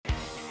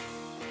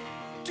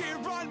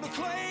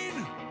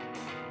McLean.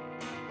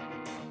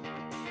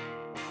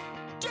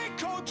 Dick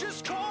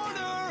Coach's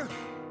Corner.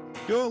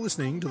 You're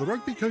listening to the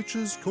Rugby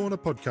Coaches Corner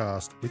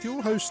podcast with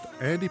your host,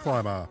 Andy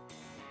Plymer.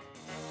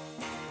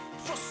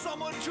 For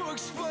someone to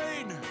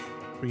explain.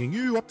 Bringing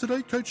you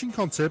up-to-date coaching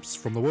concepts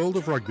from the world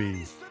of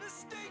rugby.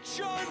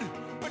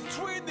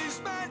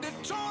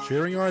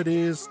 Sharing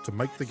ideas to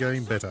make the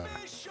game better.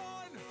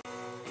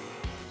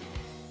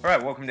 All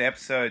right, welcome to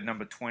episode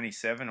number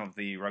 27 of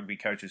the Rugby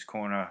Coaches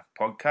Corner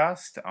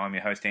podcast. I'm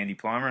your host, Andy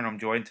Plymer, and I'm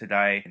joined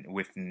today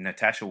with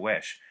Natascha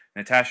Wesch.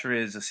 Natascha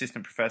is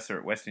Assistant Professor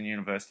at Western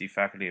University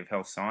Faculty of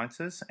Health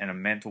Sciences and a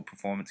mental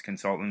performance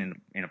consultant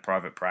in a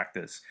private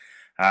practice.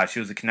 She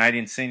was a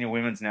Canadian senior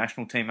women's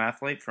national team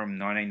athlete from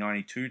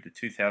 1992 to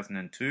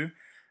 2002.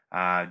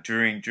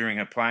 During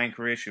her playing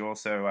career, she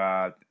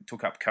also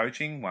took up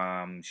coaching.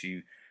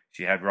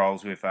 She had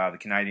roles with the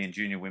Canadian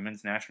junior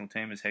women's national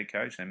team as head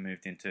coach, then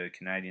moved into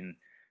Canadian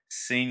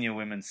senior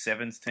women's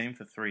sevens team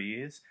for 3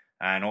 years.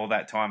 And all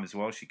that time as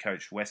well, she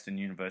coached Western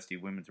University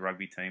women's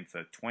rugby team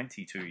for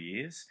 22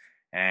 years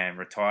and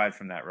retired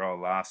from that role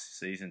last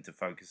season to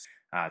focus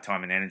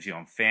time and energy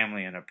on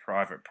family and a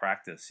private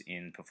practice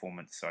in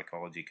performance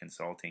psychology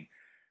consulting.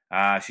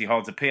 She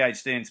holds a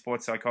PhD in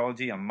sports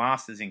psychology, a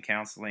master's in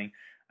counseling,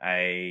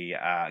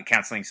 a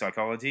counseling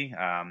psychology,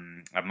 a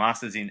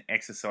master's in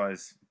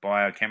exercise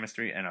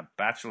biochemistry, and a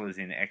bachelor's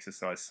in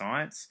exercise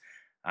science.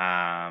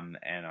 And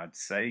I'd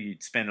say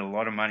you'd spend a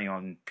lot of money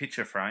on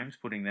picture frames,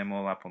 putting them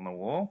all up on the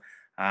wall.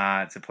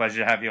 It's a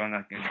pleasure to have you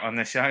on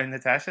the show,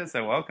 Natascha.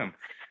 So welcome.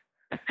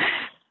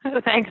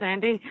 Thanks,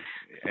 Andy.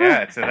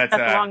 Yeah, so that's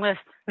a long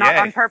list, not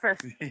on purpose.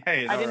 Yeah,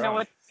 I didn't know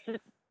what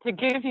to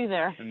give you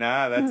there.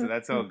 No,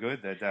 that's all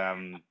good. That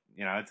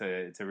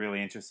it's a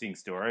really interesting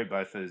story,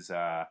 both as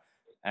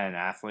an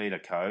athlete, a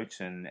coach,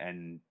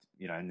 and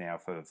now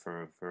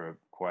for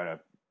quite a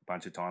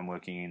bunch of time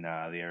working in the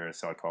area of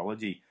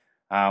psychology.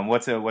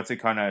 What's a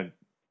kind of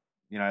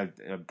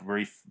a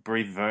brief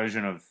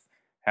version of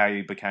how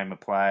you became a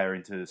player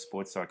into the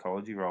sports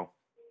psychology role?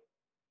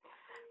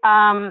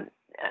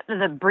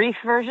 The brief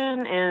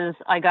version is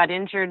I got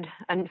injured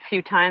a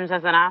few times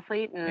as an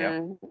athlete,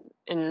 and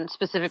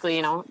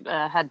specifically,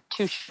 had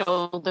 2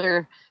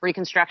 shoulder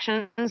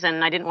reconstructions,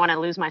 and I didn't want to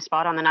lose my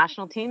spot on the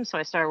national team, so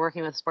I started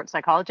working with a sports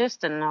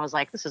psychologist, and I was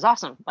like, this is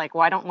awesome. Like,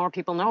 why don't more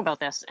people know about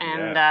this?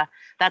 And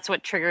that's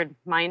what triggered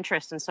my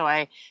interest, and so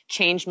I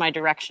changed my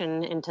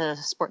direction into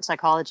sports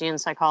psychology and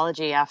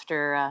psychology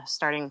after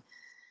starting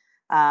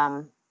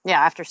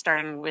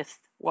with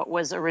what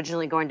was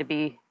originally going to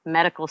be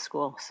medical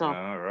school. So.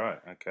 Oh, right.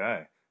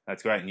 Okay.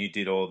 That's great. And you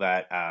did all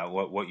that.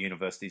 What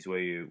universities were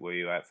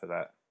you at for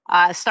that?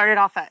 I started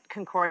off at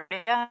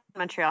Concordia,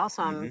 Montreal.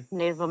 So I'm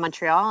native of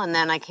Montreal. And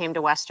then I came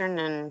to Western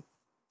and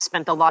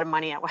spent a lot of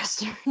money at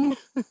Western.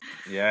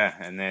 Yeah.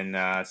 And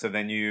then, so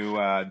then you,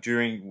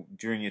 during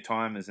your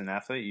time as an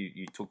athlete,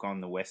 you took on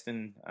the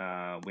Western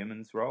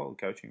women's role,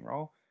 coaching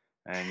role.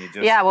 And you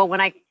just... Yeah. Well, when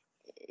I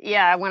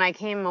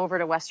came over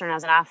to Western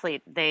as an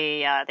athlete,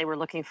 they were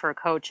looking for a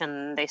coach,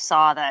 and they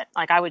saw that,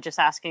 like, I was just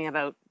asking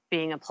about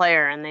being a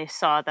player, and they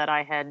saw that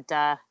I had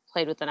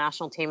played with the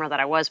national team, or that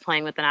I was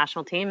playing with the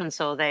national team, and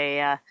so they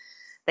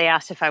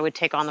asked if I would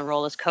take on the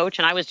role as coach,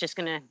 and I was just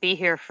going to be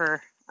here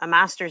for a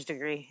master's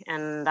degree,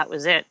 and that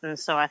was it. And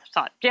so I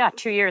thought,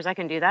 2 years, I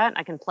can do that.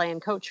 I can play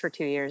and coach for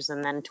 2 years,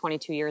 and then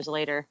 22 years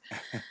later.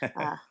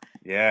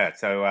 Yeah,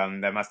 so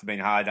that must have been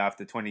hard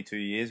after 22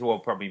 years. Well,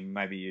 probably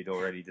maybe you'd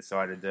already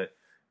decided that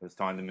it was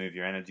time to move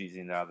your energies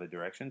into other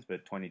directions,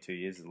 but 22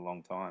 years is a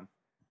long time.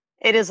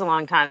 It is a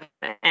long time.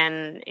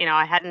 And,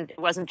 it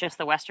wasn't just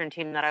the Western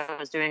team that I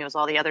was doing, it was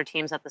all the other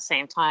teams at the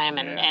same time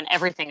and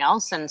everything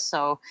else. And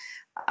so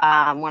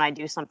when I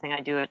do something, I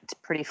do it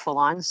pretty full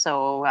on.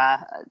 So,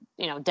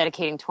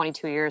 dedicating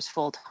 22 years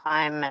full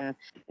time, and,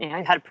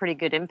 I had a pretty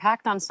good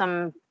impact on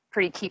some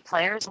pretty key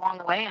players along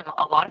the way, and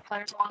a lot of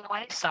players along the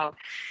way. So,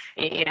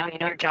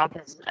 your job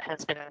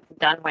has been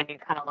done when you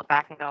kind of look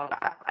back and go,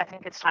 I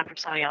think it's time for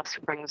somebody else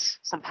who brings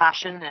some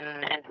passion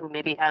and who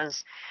maybe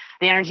has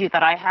the energy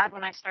that I had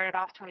when I started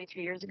off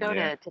 22 years ago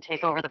to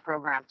take over the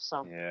program.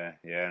 So yeah,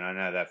 and I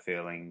know that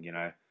feeling.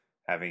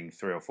 Having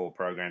 3 or 4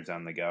 programs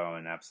on the go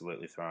and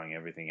absolutely throwing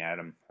everything at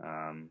them.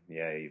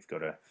 You've got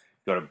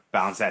to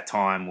balance that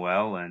time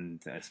well,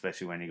 and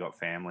especially when you got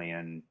family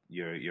and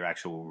your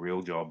actual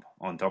real job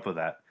on top of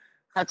that.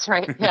 That's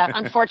right. Yeah.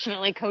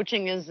 Unfortunately,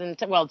 coaching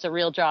isn't, it's a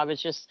real job. It's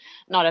just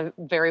not a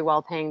very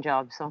well-paying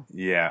job. So.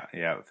 Yeah,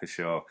 for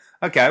sure.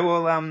 Okay.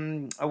 Well,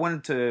 I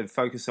wanted to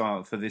focus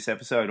on, for this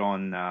episode,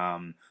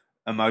 on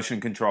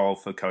emotion control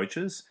for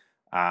coaches.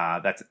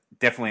 That's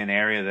definitely an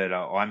area that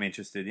I'm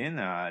interested in.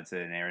 It's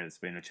an area that's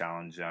been a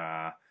challenge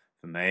for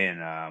me,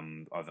 and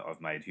I've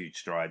made huge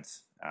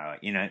strides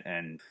in it,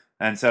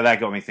 and so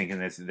that got me thinking.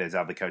 There's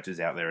other coaches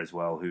out there as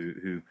well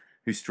who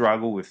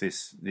struggle with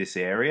this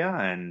area,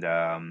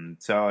 and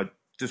so I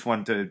just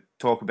wanted to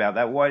talk about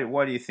that.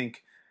 Why do you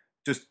think,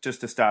 just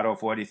to start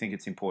off, why do you think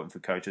it's important for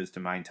coaches to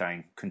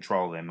maintain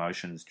control of their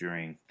emotions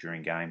during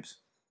games?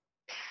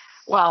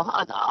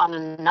 Well, on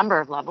a number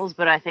of levels,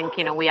 but I think,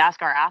 we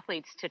ask our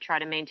athletes to try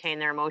to maintain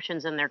their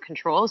emotions and their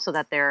control so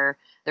that they're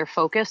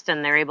focused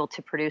and they're able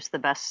to produce the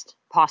best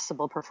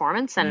possible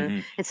performance.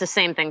 And it's the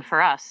same thing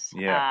for us,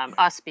 Yeah.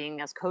 us being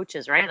as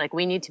coaches, right? Like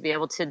we need to be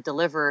able to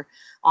deliver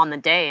on the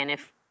day. And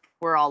if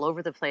we're all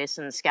over the place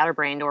and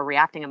scatterbrained or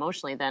reacting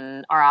emotionally,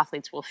 then our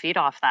athletes will feed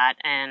off that.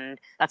 And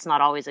that's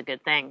not always a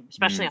good thing,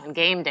 especially on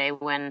game day,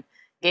 when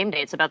game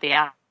day, it's about the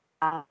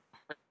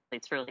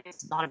athletes, really.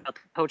 It's not about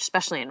the coach,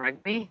 especially in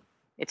rugby.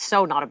 It's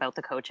so not about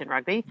the coach in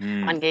rugby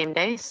on game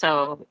day.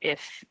 So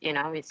if,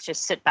 it's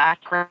just sit back,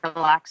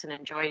 relax, and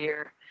enjoy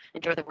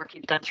the work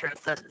you've done throughout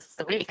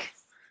the week.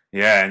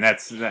 Yeah, and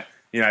that's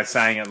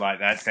saying it like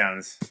that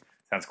sounds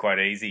quite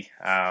easy.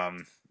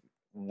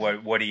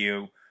 What do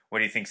you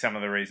think some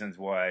of the reasons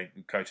why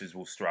coaches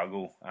will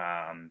struggle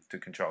to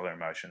control their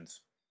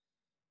emotions?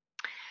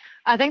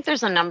 I think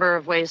there's a number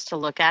of ways to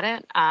look at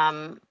it.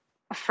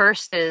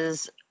 First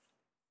is,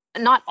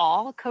 not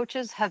all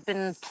coaches have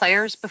been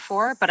players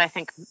before, but I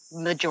think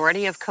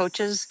majority of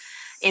coaches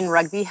in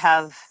rugby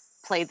have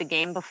played the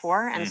game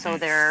before. And so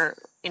they're,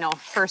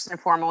 first and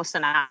foremost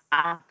an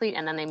athlete,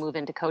 and then they move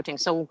into coaching.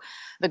 So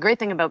the great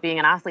thing about being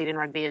an athlete in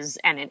rugby is,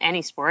 and in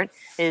any sport,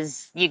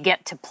 is you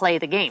get to play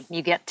the game.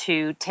 You get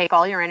to take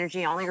all your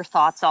energy, all your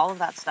thoughts, all of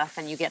that stuff,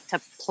 and you get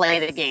to play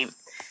the game.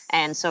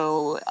 And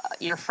so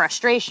your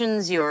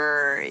frustrations,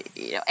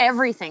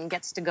 everything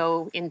gets to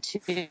go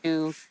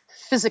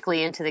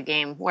physically into the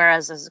game.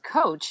 Whereas as a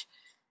coach,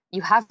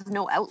 you have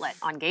no outlet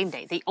on game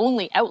day. The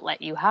only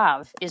outlet you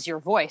have is your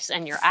voice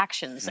and your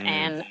actions.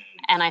 And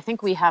I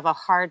think we have a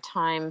hard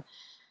time,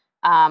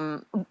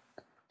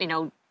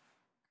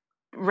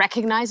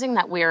 recognizing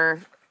that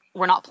we're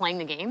not playing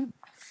the game,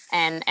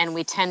 and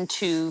we tend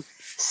to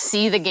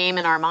see the game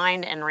in our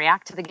mind and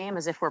react to the game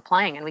as if we're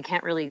playing, and we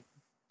can't really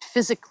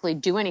physically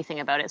do anything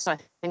about it. So I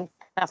think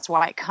that's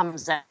why it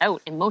comes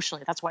out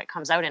emotionally. That's why it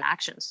comes out in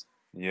actions.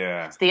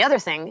 Yeah. The other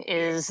thing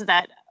is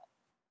that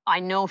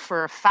I know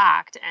for a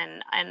fact,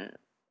 and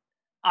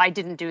I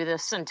didn't do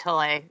this until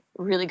I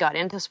really got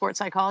into sports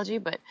psychology,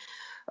 but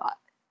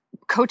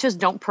coaches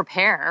don't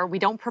prepare. We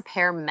don't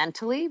prepare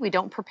mentally. We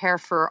don't prepare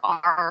for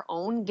our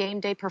own game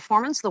day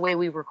performance the way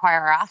we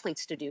require our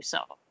athletes to do so.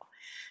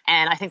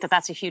 And I think that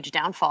that's a huge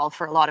downfall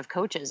for a lot of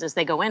coaches, is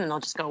they go in and they'll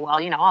just go, well,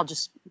 I'll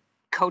just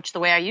coach the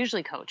way I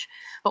usually coach.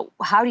 But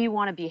how do you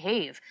want to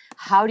behave?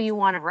 How do you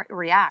want to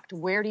react?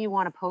 Where do you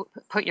want to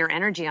put your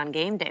energy on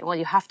game day? Well,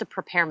 you have to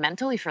prepare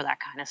mentally for that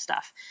kind of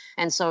stuff.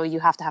 And so you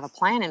have to have a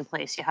plan in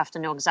place. You have to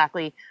know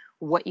exactly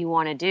what you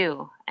want to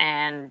do.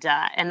 And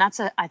that's,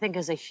 I think,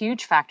 is a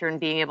huge factor in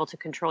being able to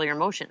control your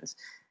emotions,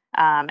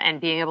 and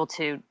being able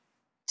to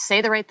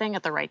say the right thing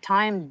at the right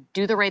time,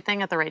 do the right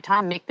thing at the right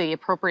time, make the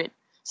appropriate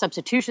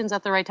substitutions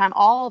at the right time.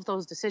 All of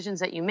those decisions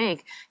that you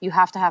make, you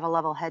have to have a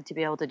level head to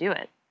be able to do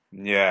it.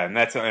 Yeah,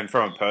 and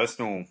from a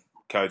personal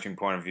coaching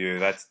point of view,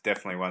 that's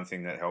definitely one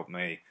thing that helped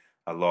me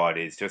a lot,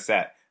 is just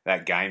that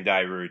game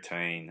day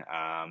routine.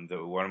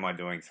 What am I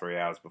doing 3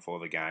 hours before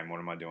the game? What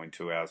am I doing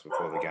 2 hours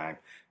before the game?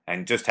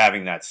 And just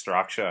having that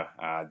structure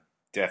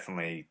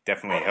definitely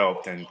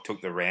helped and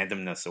took the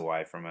randomness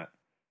away from it.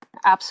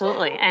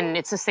 Absolutely. And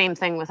it's the same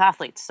thing with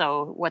athletes.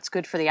 So what's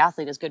good for the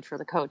athlete is good for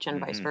the coach,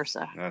 and vice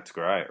versa. That's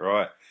great,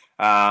 right?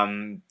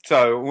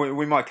 So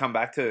we might come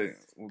back to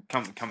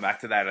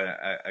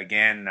that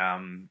again.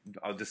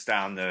 I'll just stay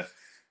on the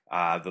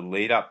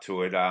lead up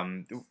to it.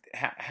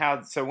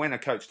 So when a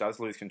coach does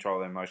lose control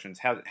of their emotions,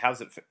 how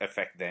does it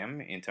affect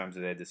them in terms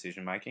of their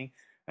decision making?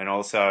 And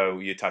also,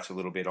 you touch a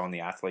little bit on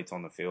the athletes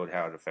on the field,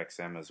 how it affects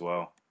them as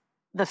well.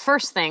 The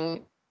first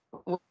thing,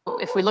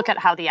 if we look at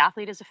how the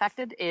athlete is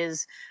affected,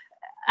 is,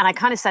 and I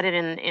kind of said it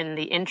in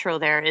the intro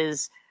there,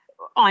 is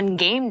on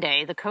game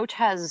day, the coach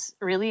has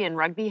really, in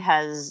rugby,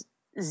 has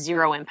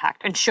zero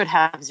impact and should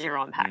have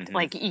zero impact.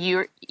 Like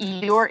your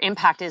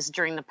impact is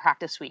during the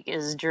practice week,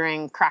 is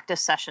during practice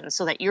sessions,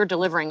 so that you're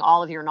delivering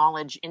all of your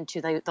knowledge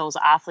into those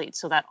athletes,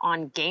 so that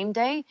on game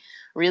day,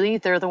 really,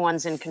 they're the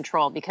ones in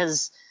control,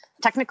 because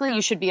technically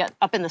you should be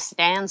up in the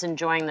stands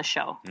enjoying the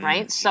show,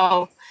 right?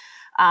 So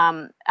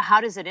how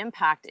does it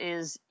impact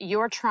is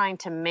you're trying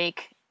to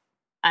make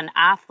an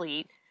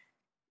athlete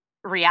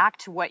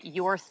react to what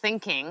you're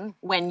thinking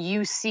when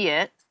you see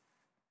it.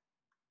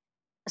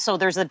 So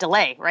there's a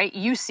delay, right?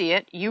 You see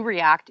it, you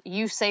react,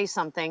 you say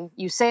something,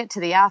 you say it to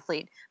the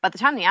athlete. By the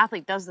time the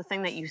athlete does the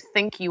thing that you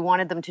think you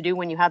wanted them to do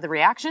when you had the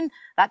reaction,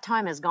 that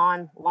time is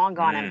gone, long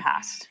gone and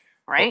past,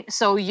 right?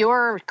 So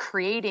you're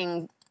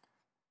creating,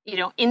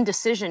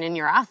 indecision in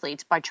your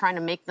athletes by trying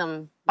to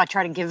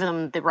give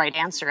them the right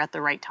answer at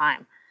the right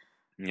time.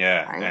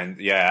 Yeah, right? And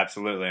yeah,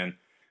 absolutely.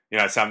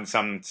 And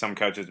some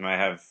coaches may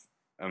have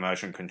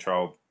emotion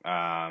control,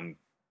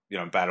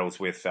 battles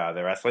with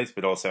their athletes,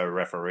 but also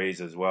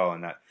referees as well,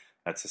 and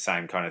that's the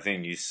same kind of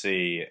thing. You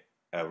see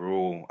a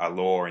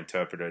law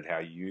interpreted how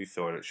you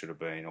thought it should have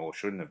been or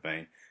shouldn't have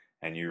been,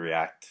 and you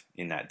react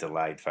in that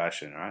delayed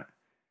fashion, right?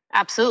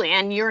 Absolutely,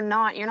 and you're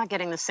not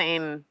getting the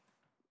same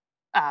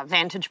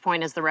vantage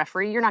point as the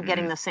referee. You're not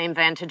getting the same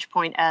vantage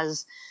point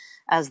as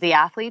the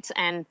athletes,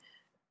 and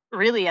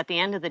really at the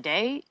end of the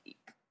day,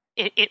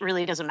 it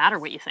really doesn't matter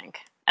what you think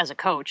as a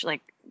coach.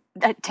 Like,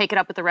 take it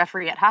up with the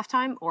referee at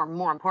halftime, or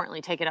more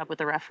importantly, take it up with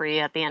the referee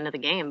at the end of the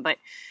game. But,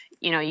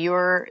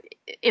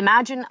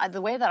 imagine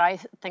the way that I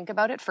think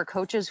about it for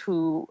coaches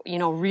who,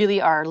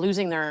 really are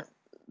losing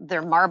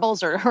their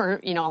marbles, or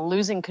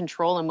losing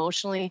control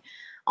emotionally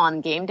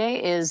on game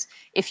day, is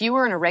if you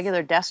were in a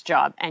regular desk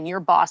job and your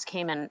boss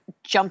came and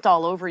jumped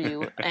all over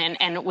you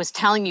and was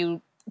telling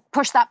you,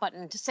 push that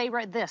button to say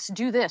this,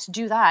 do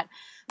that,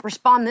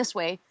 respond this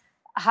way.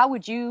 How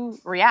would you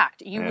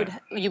react? You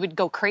would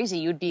go crazy.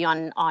 You'd be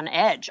on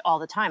edge all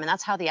the time. And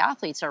that's how the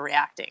athletes are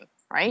reacting,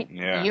 right?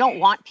 Yeah. You don't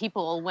want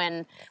people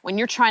when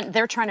they're trying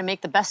to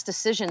make the best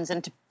decisions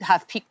and to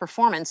have peak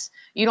performance,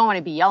 you don't want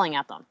to be yelling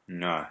at them.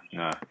 No,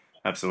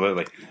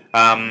 absolutely.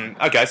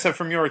 Okay, so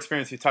from your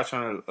experience, you touched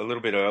on it a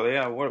little bit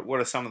earlier. What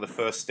are some of the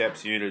first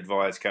steps you'd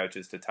advise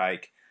coaches to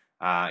take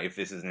if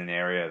this is an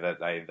area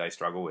that they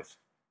struggle with?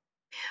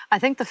 I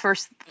think the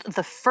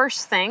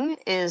first thing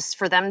is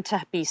for them to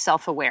be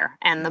self-aware.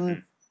 And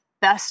the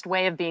best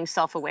way of being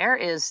self-aware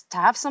is to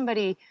have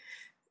somebody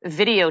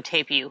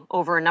videotape you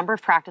over a number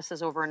of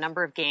practices, over a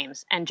number of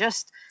games, and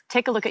just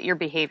take a look at your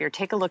behavior.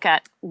 Take a look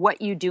at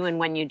what you do and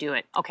when you do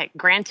it. Okay,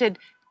 granted,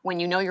 when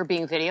you know you're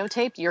being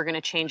videotaped, you're going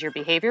to change your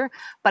behavior,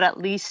 but at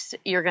least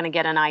you're going to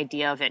get an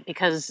idea of it,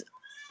 because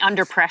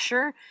under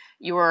pressure,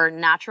 your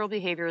natural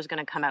behavior is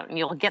going to come out and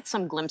you'll get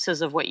some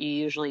glimpses of what you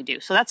usually do.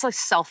 So that's like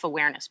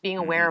self-awareness, being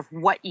aware of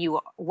what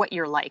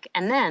you're like.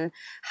 And then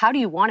how do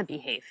you want to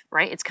behave,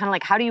 right? It's kind of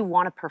like, how do you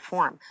want to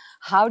perform?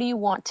 How do you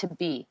want to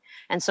be?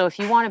 And so if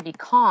you want to be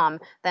calm,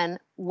 then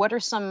what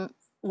are some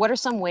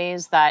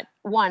ways that,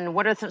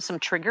 what are some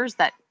triggers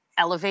that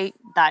elevate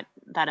that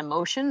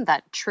emotion,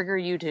 that trigger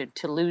you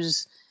to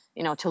lose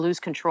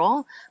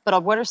control?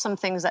 But what are some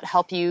things that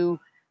help you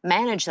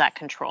manage that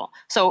control?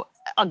 So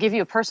I'll give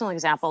you a personal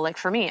example. Like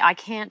for me, I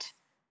can't,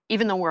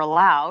 even though we're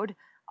allowed,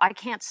 I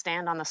can't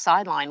stand on the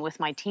sideline with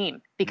my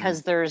team,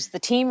 because there's the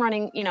team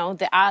running,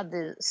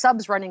 the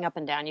subs running up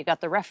and down. You got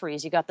the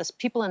referees, you got the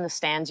people in the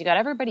stands, you got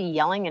everybody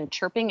yelling and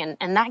chirping,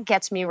 and that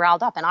gets me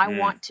riled up, and I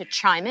want to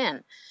chime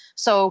in.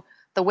 So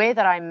the way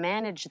that I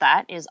manage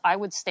that is I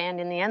would stand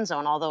in the end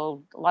zone,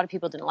 although a lot of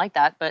people didn't like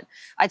that, but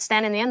I'd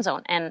stand in the end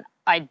zone and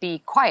I'd be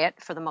quiet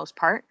for the most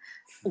part,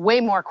 way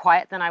more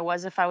quiet than I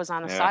was if I was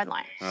on the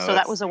sideline. So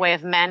that was a way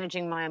of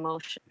managing my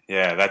emotion.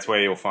 Yeah, that's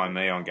where you'll find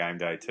me on game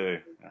day too.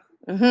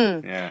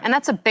 Yeah. And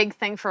that's a big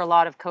thing for a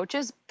lot of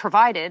coaches,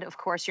 provided, of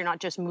course, you're not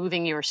just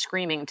moving your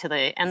screaming to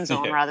the end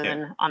zone rather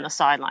than on the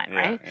sideline,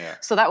 right? Yeah.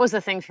 So that was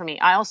the thing for me.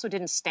 I also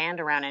didn't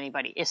stand around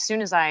anybody. As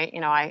soon as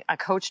I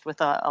coached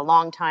with a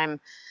long time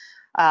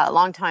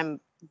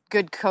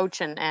good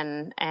coach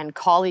and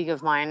colleague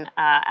of mine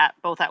at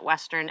both at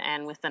Western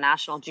and with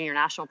the junior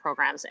national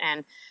programs,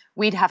 and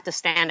we'd have to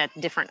stand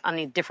on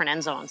the different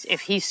end zones.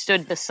 If he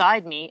stood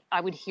beside me, I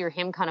would hear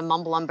him kind of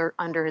mumble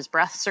under his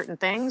breath certain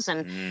things,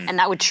 and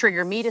that would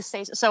trigger me to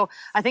say. So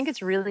I think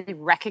it's really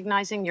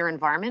recognizing your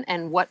environment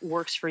and what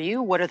works for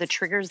you. What are the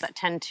triggers that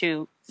tend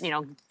to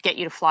get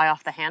you to fly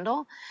off the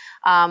handle?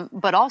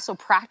 But also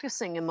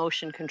practicing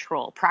emotion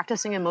control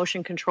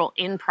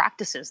in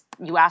practices.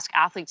 You ask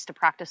athletes to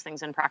practice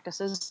things in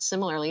practices.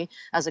 Similarly,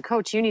 as a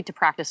coach, you need to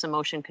practice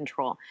emotion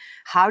control.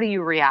 How do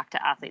you react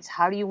to athletes?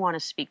 How do you want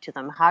to speak to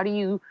them? How do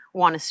you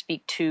want to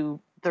speak to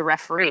the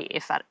referee,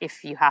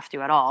 if you have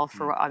to at all,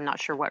 for I'm not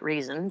sure what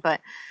reason, but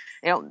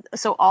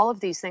so all of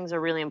these things are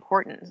really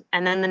important.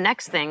 And then the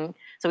next thing,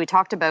 so we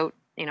talked about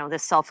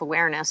this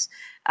self-awareness,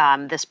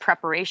 this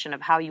preparation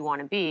of how you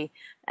want to be.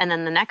 And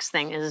then the next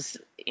thing is,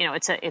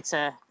 it's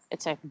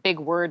a big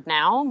word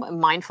now,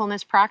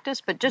 mindfulness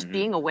practice, but just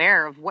being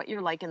aware of what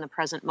you're like in the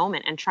present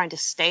moment and trying to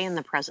stay in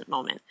the present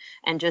moment,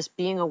 and just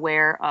being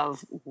aware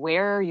of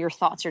where your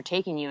thoughts are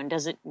taking you. And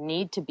does it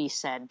need to be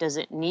said? Does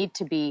it need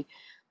to be,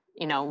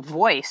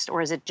 voiced?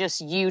 Or is it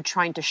just you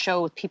trying to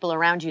show people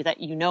around you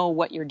that you know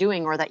what you're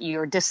doing, or that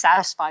you're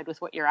dissatisfied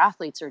with what your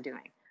athletes are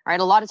doing? Right?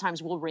 A lot of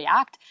times we'll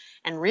react,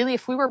 and really,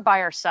 if we were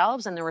by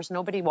ourselves and there was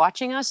nobody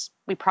watching us,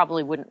 we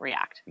probably wouldn't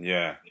react.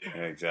 Yeah,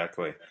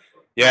 exactly.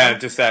 Yeah,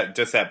 just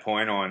that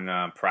point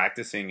on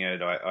practicing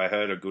it. I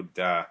heard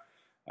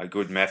a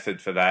good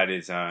method for that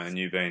is, and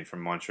you being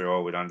from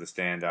Montreal would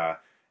understand our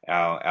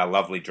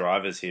lovely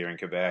drivers here in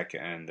Quebec,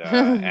 and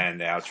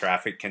and our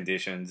traffic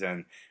conditions,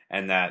 and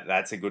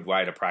that's a good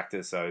way to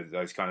practice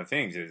those kind of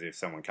things. Is if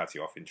someone cuts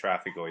you off in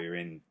traffic, or you're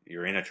in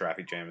a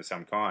traffic jam of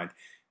some kind,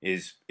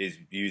 is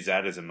use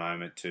that as a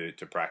moment to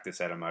practice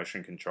that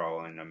emotion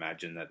control, and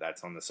imagine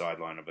that's on the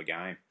sideline of a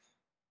game.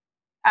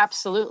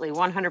 Absolutely,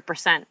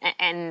 100%.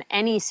 And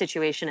any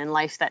situation in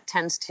life that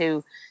tends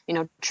to,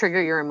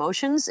 trigger your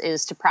emotions,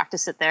 is to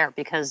practice it there,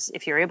 because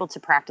if you're able to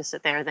practice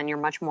it there, then you're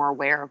much more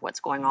aware of what's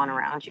going on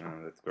around you.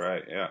 Oh, that's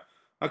great. Yeah.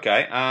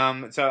 Okay.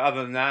 So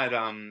other than that,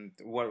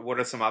 what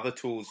are some other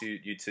tools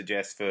you'd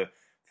suggest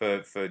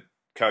for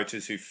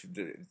coaches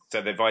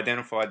so they've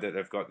identified that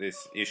they've got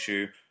this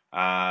issue.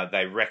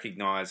 They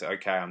recognize,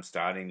 okay, I'm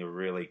starting to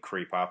really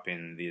creep up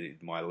in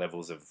my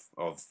levels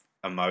of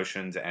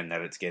emotions and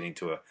that it's getting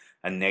to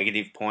a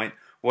negative point,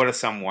 what are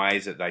some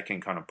ways that they can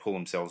kind of pull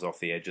themselves off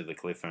the edge of the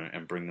cliff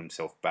and bring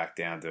themselves back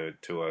down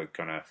to a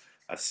kind of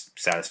a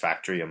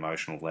satisfactory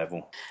emotional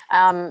level?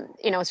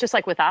 It's just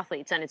like with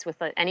athletes, and it's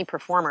with any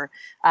performer,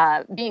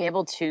 being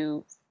able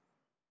to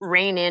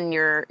rein in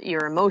your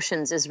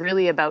emotions is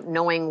really about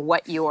knowing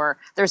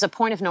there's a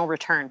point of no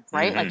return,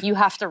 right? Like you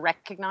have to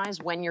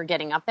recognize when you're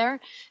getting up there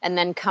and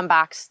then come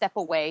back, step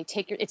away,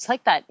 it's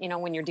like that,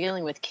 when you're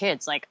dealing with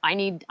kids, like I'm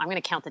going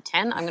to count to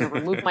 10, I'm going to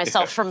remove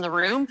myself from the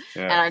room,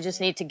 and I just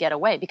need to get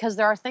away, because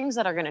there are things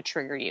that are going to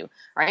trigger you,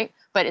 right?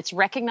 But it's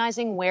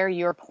recognizing where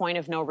your point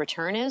of no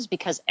return is,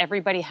 because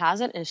everybody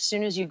has it. And as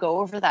soon as you go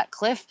over that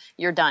cliff,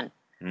 you're done.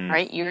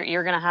 Right?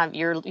 You're going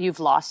to you've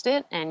lost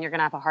it, and you're going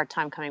to have a hard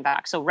time coming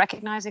back. So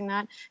recognizing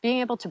that, being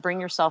able to bring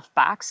yourself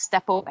back,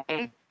 step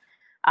away,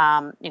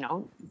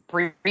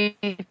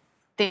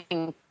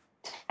 breathing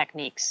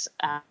techniques,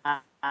 as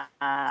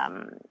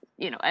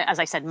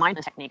I said,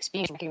 mindfulness techniques,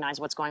 being able to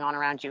recognize what's going on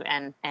around you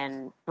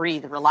and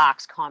breathe,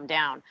 relax, calm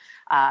down.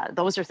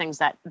 Those are things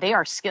that they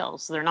are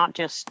skills. They're not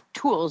just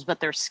tools, but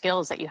they're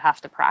skills that you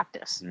have to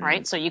practice,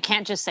 right? So you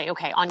can't just say,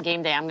 okay, on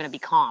game day, I'm going to be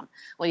calm.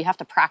 Well, you have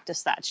to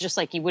practice that. It's just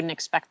like you wouldn't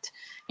expect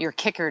your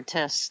kicker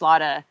to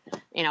slot a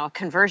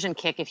conversion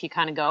kick if you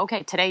kind of go,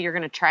 okay, today you're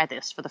going to try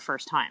this for the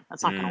first time.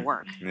 That's not going to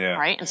work,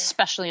 right? And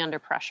especially under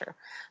pressure.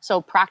 So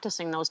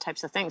practicing those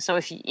types of things. So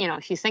if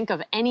you think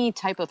of any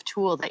type of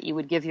tool that you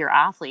would give your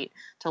athlete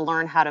to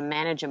learn how to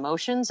manage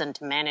emotions and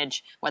to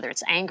manage whether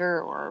it's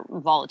anger or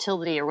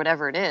volatility or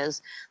whatever it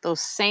is, those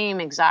same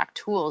exact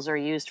tools are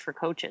used for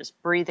coaches.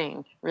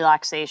 Breathing,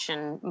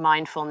 relaxation,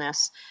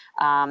 mindfulness,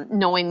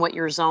 knowing what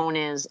your zone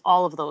is,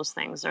 all of those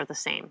things are the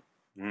same.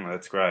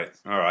 That's great.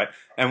 All right.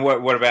 And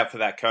what about for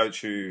that coach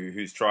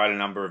who's tried a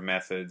number of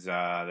methods?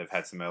 They've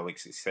had some early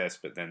success,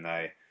 but then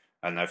they,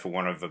 I don't know, for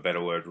want of a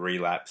better word,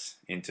 relapse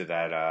into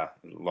that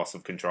loss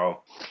of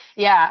control.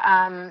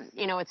 Yeah.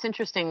 It's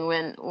interesting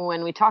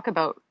when we talk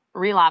about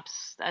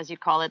relapse, as you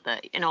call it,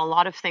 a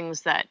lot of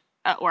things that,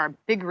 or a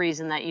big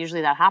reason that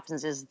usually that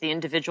happens is the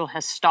individual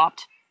has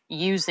stopped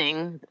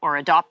using or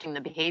adopting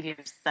the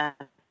behaviors that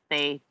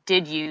they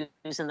did use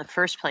in the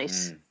first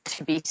place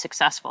to be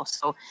successful.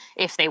 So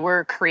if they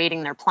were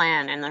creating their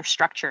plan and their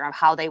structure of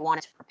how they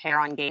wanted to prepare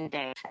on game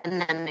day,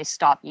 and then they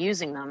stop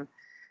using them,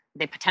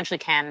 they potentially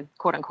can,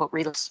 quote unquote,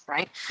 relapse,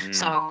 right?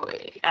 So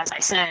as I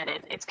said,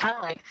 it's kind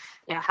of like,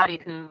 how do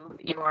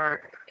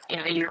you're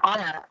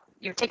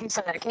taking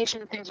some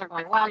medication, things are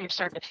going well, you're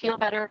starting to feel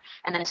better,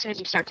 and then as soon as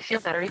you start to feel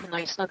better, even though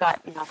you still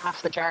got,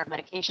 half the jar of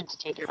medication to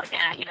take, you're like,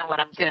 you know what,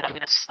 I'm good, I'm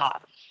going to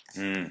stop.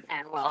 And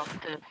well,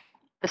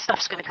 the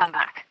stuff's going to come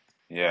back.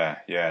 Yeah,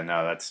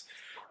 no, that's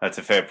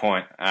a fair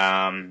point.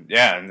 And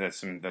there's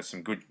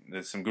some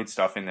good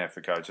stuff in there for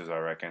coaches, I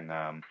reckon.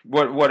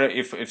 What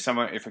if a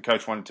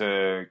coach wanted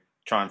to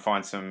try and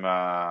find some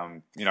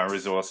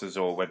resources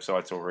or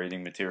websites or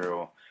reading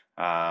material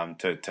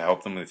to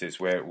help them with this?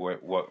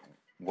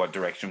 What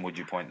direction would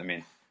you point them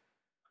in?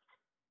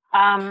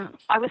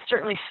 I would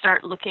certainly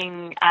start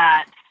looking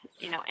at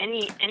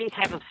any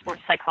type of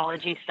sports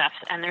psychology stuff.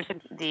 And there's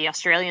the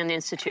Australian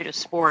Institute of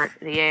Sport,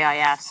 the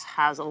AIS,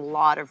 has a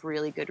lot of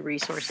really good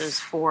resources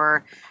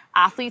for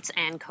athletes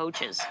and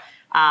coaches.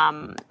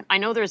 I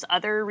know there's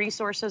other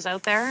resources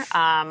out there.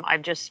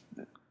 I've just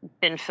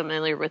been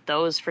familiar with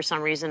those. For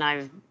some reason,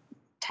 I've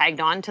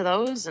tagged on to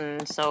those,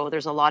 and so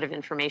there's a lot of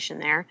information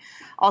there.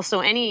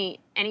 Also, any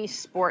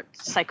sport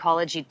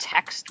psychology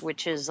text,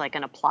 which is like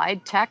an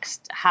applied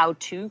text,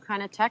 how-to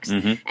kind of text,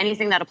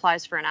 anything that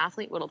applies for an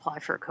athlete will apply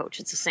for a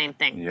coach. It's the same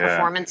thing. Yeah.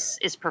 Performance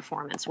is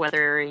performance,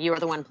 whether you're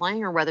the one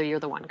playing or whether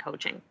you're the one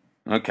coaching.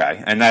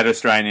 Okay, and that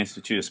Australian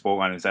Institute of Sport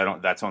one,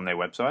 that's on their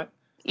website?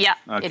 Yeah,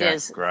 okay, it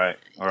is. Great.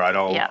 All right,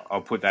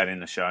 I'll put that in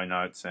the show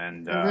notes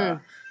and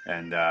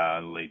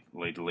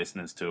lead the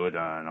listeners to it,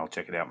 and I'll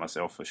check it out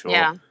myself for sure.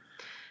 Yeah.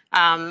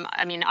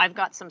 I've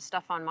got some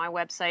stuff on my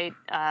website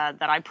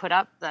that I put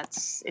up.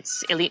 It's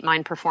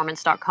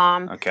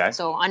elitemindperformance.com. Okay.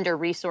 So under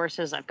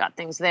resources, I've got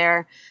things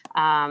there.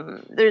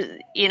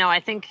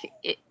 I think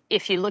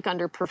if you look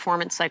under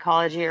performance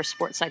psychology or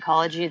sports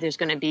psychology, there's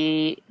going to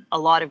be a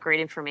lot of great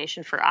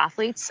information for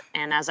athletes.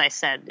 And as I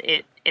said,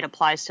 it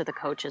applies to the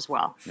coach as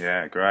well.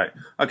 Yeah, great.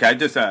 Okay,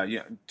 just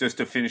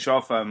to finish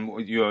off,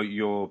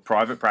 your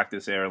private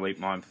practice there, Elite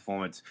Mind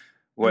Performance.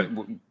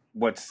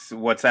 What's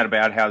that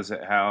about?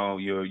 How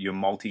you're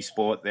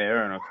multi-sport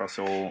there and across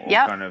all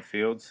kind of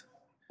fields?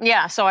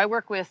 Yeah, so I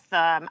work with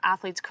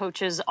athletes,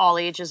 coaches, all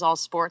ages, all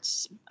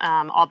sports,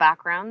 all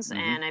backgrounds,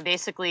 and I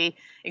basically,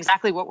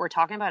 exactly what we're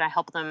talking about, I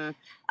help them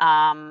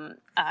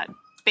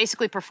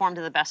basically perform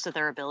to the best of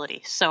their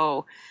ability.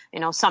 So,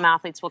 some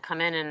athletes will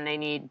come in and they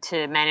need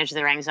to manage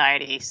their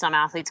anxiety. Some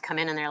athletes come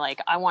in and they're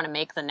like, I want to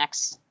make the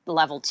next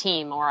level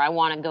team, or I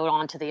want to go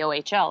on to the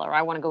OHL, or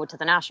I want to go to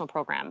the national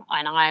program,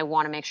 and I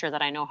want to make sure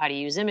that I know how to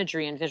use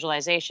imagery and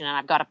visualization, and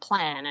I've got a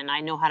plan, and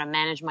I know how to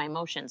manage my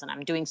emotions, and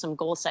I'm doing some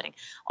goal setting,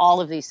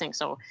 all of these things.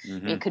 So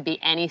it could be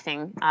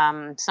anything.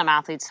 Some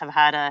athletes have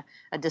had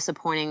a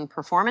disappointing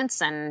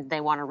performance and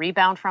they want to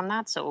rebound from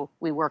that, so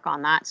we work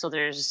on that. So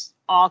there's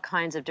all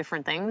kinds of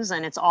different things,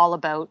 and it's all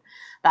about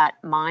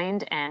that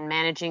mind and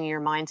managing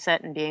your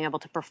mindset and being able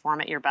to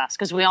perform at your best,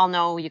 because we all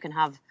know you can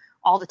have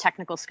all the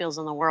technical skills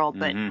in the world,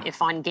 but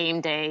if on game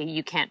day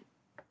you can't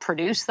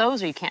produce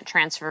those, or you can't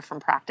transfer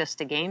from practice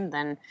to game,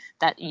 then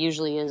that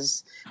usually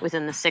is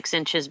within the 6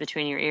 inches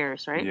between your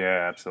ears, right?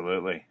 Yeah,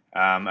 absolutely.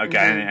 Okay,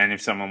 and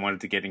if someone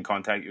wanted to get in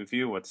contact with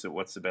you, what's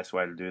the best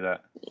way to do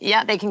that?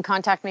 Yeah, they can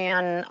contact me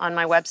on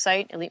my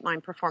website,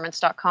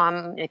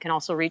 elitemindperformance.com. They can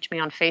also reach me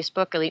on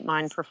Facebook, Elite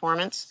Mind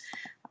Performance.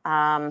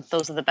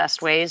 Those are the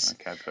best ways.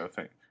 Okay,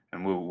 perfect.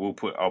 And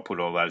I'll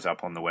put all those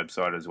up on the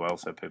website as well,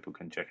 so people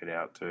can check it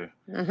out too.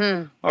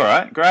 All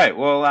right, great.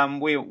 Well,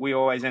 we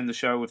always end the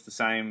show with the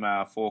same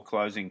 4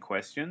 closing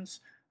questions.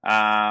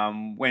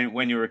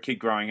 When you were a kid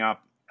growing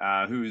up,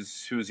 who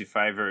was your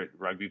favourite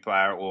rugby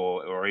player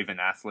or even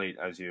athlete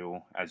as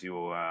you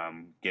were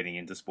getting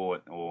into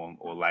sport or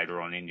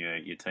later on in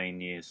your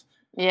teen years?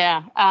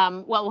 Yeah.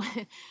 Well,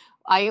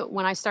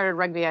 when I started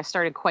rugby, I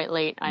started quite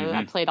late.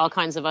 I played all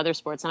kinds of other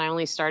sports, and I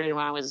only started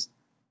when I was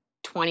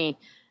 20.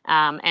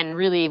 And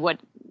really, what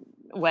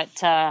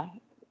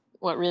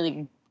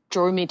really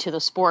drew me to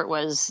the sport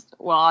was,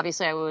 well,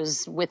 obviously I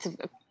was with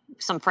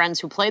some friends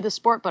who played the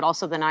sport, but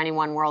also the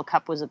 91 World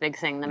Cup was a big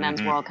thing, the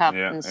men's World Cup.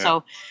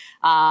 So,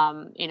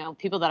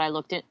 people that I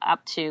looked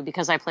up to,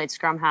 because I played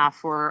scrum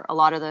half, were a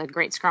lot of the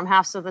great scrum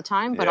halves of the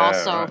time, but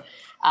also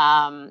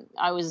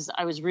I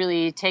was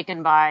really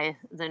taken by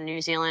the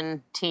New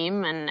Zealand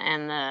team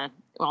and the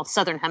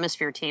Southern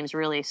Hemisphere teams,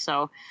 really.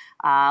 So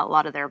a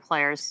lot of their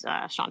players,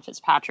 Sean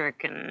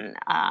Fitzpatrick and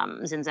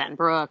Zinzan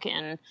Brooke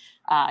and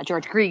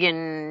George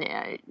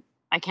Gregan,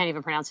 I can't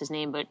even pronounce his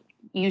name, but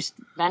Joost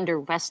van der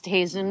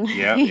Westhuizen.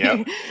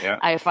 Yeah.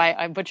 If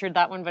I butchered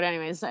that one, but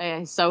anyways,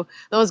 so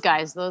those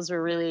guys, those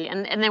were really,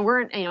 and they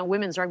weren't,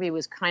 women's rugby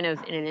was kind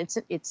of in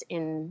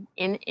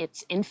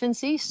its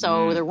infancy,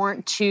 so there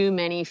weren't too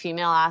many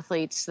female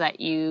athletes that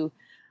you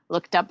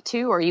looked up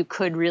to or you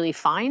could really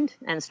find,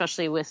 and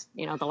especially with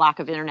the lack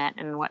of internet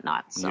and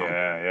whatnot. So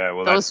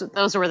well,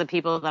 those were the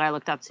people that I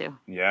looked up to.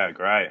 Yeah,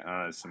 great.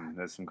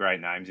 There's some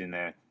great names in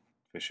there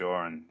for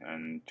sure,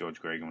 and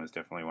George Gregan was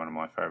definitely one of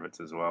my favourites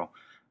as well.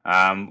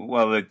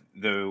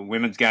 The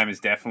women's game is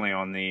definitely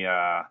on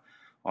the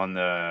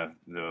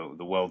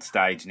world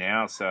stage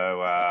now.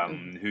 So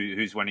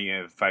who's one of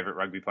your favourite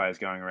rugby players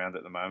going around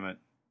at the moment?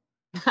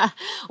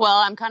 Well,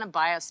 I'm kind of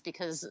biased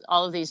because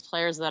all of these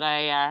players that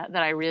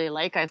I really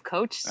like, I've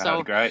coached.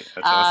 So great.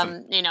 That's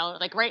awesome.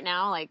 Like right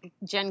now, like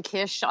Jen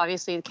Kish,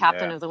 obviously the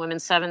captain of the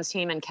women's sevens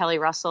team, and Kelly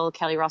Russell.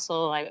 Kelly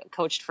Russell, I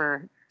coached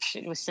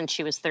since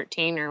she was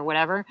 13 or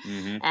whatever,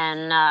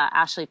 and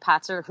Ashley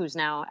Patzer, who's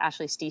now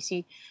Ashley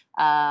Stacey.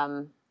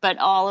 But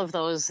all of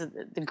those,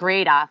 the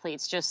great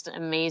athletes, just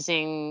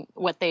amazing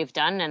what they've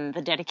done and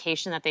the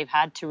dedication that they've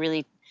had to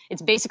really.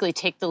 It's basically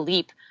take the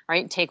leap,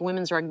 right? Take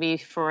women's rugby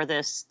for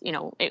this,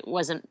 it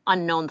was an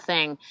unknown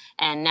thing.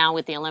 And now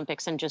with the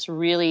Olympics, and just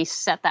really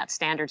set that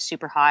standard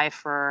super high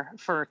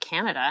for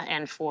Canada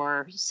and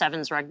for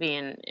sevens rugby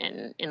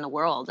in the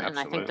world.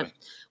 Absolutely. And I think that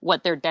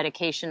what their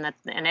dedication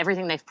and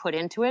everything they've put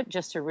into it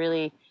just to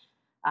really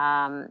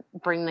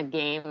bring the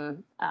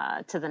game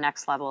to the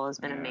next level has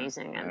been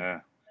amazing.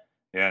 And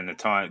and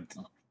the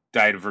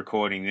date of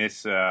recording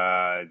this,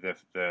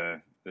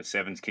 the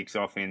sevens kicks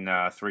off in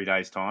 3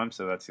 days' time,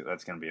 so that's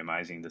going to be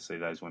amazing to see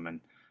those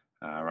women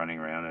running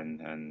around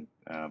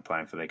and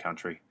playing for their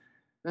country.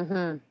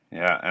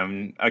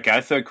 Yeah.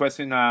 Okay. Third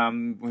question.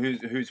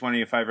 Who's one of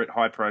your favourite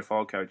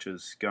high-profile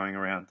coaches going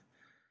around?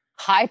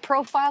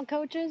 High-profile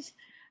coaches?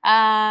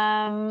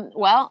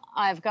 Well,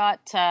 I've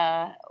got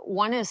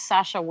one is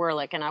Sasha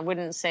Werlick, and I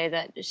wouldn't say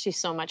that she's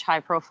so much high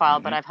profile,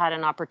 but I've had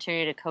an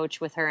opportunity to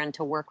coach with her and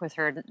to work with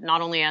her,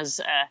 not only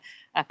as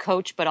a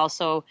coach, but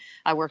also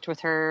I worked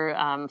with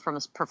her from a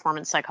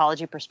performance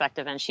psychology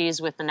perspective, and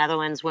she's with the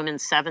Netherlands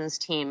women's sevens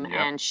team,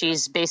 and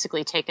she's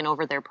basically taken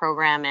over their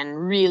program and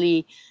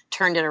really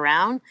turned it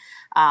around.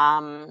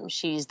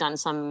 She's done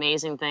some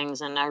amazing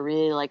things, and I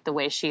really like the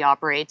way she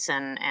operates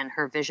and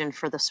her vision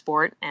for the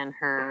sport and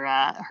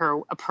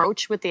her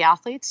approach with the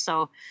athletes.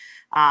 So,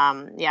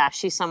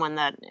 she's someone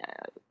that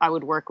I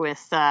would work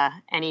with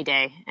any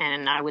day,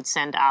 and I would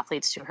send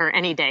athletes to her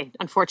any day.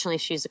 Unfortunately,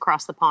 she's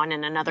across the pond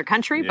in another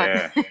country.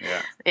 But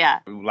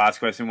Last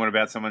question: what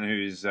about someone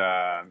who's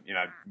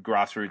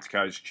grassroots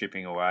coach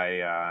chipping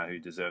away, who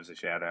deserves a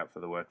shout out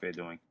for the work they're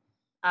doing?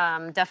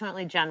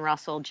 Definitely Jen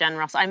Russell.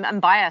 I'm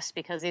biased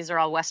because these are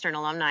all Western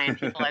alumni and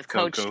people I've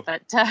coached, Cool.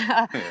 but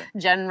Yeah.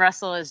 Jen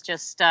Russell has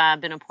just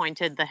been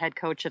appointed the head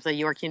coach of the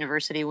York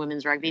University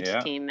women's rugby Yeah.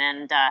 team,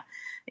 and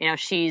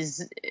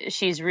she's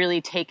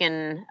really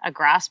taken a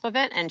grasp of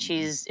it, and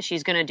she's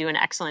going to do an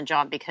excellent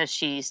job because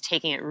she's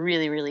taking it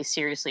really, really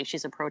seriously.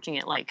 She's approaching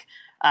it like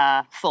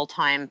a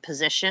full-time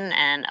position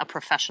and a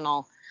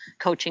professional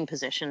coaching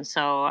position.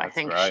 So I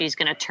think great. she's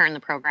going to turn the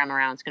program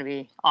around. It's going to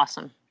be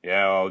awesome.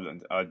 Yeah,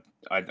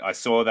 I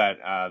saw that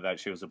that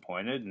she was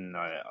appointed, and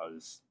I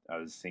was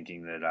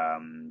thinking that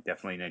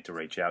definitely need to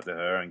reach out to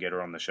her and get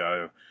her on the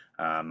show,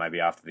 maybe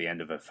after the end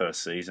of her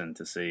first season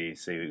to see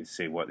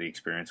what the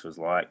experience was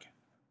like.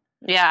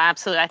 Yeah,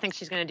 absolutely. I think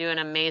she's going to do an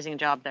amazing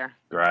job there.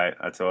 Great,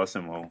 that's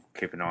awesome. We'll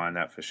keep an eye on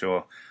that for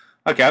sure.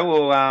 Okay,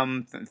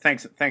 well,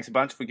 thanks a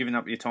bunch for giving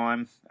up your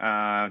time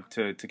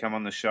to come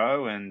on the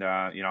show, and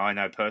I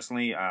know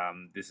personally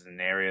this is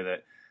an area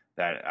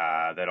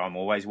that I'm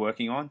always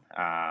working on,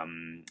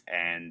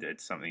 and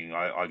it's something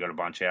I got a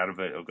bunch out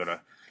of it. I've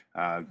got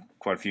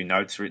quite a few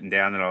notes written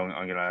down that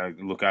I'm going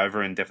to look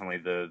over, and definitely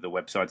the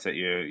websites that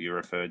you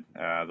referred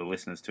the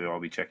listeners to, I'll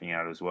be checking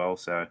out as well.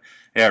 So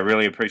yeah, I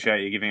really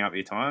appreciate you giving up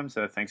your time.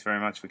 So thanks very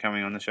much for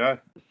coming on the show.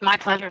 My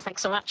pleasure.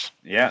 Thanks so much.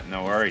 Yeah,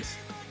 no worries.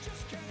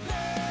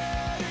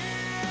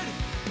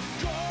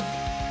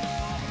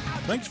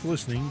 Thanks for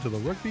listening to the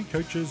Rugby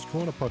Coaches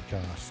Corner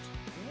podcast.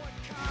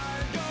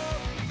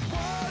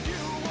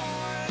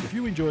 If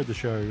you enjoyed the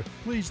show,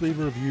 please leave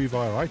a review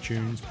via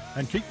iTunes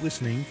and keep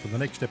listening for the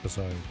next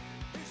episode.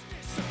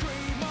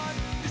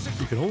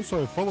 You can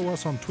also follow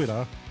us on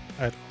Twitter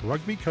at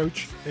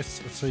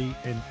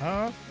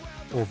RugbyCoachSCNR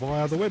or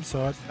via the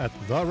website at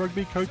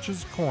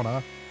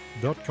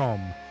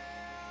therugbycoachescorner.com.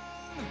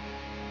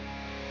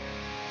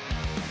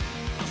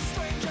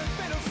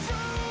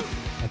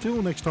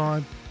 Until next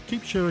time,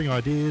 keep sharing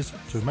ideas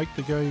to make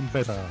the game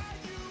better.